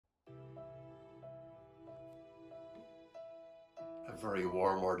very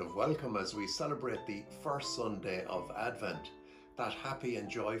warm word of welcome as we celebrate the first Sunday of Advent, that happy and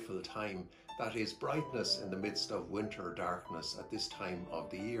joyful time that is brightness in the midst of winter darkness at this time of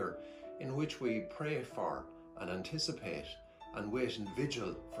the year, in which we pray for and anticipate and wait in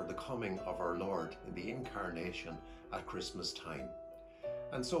vigil for the coming of our Lord in the incarnation at Christmas time.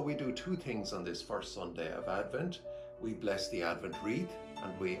 And so we do two things on this first Sunday of Advent. We bless the Advent wreath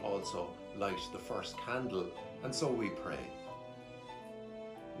and we also light the first candle, and so we pray.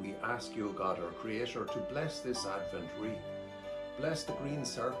 We ask you, God our Creator, to bless this Advent wreath. Bless the green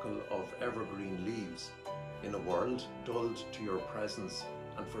circle of evergreen leaves. In a world dulled to your presence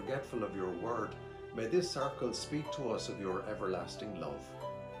and forgetful of your word, may this circle speak to us of your everlasting love.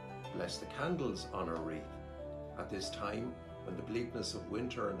 Bless the candles on our wreath. At this time, when the bleakness of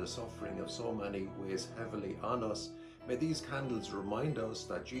winter and the suffering of so many weighs heavily on us, may these candles remind us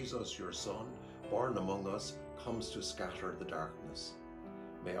that Jesus, your Son, born among us, comes to scatter the darkness.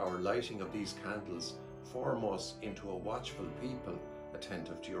 May our lighting of these candles form us into a watchful people,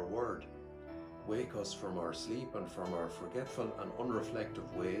 attentive to your word. Wake us from our sleep and from our forgetful and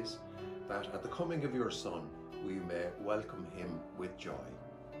unreflective ways, that at the coming of your Son, we may welcome him with joy.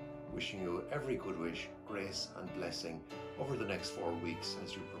 Wishing you every good wish, grace and blessing over the next 4 weeks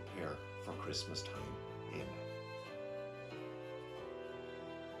as you prepare for Christmas time.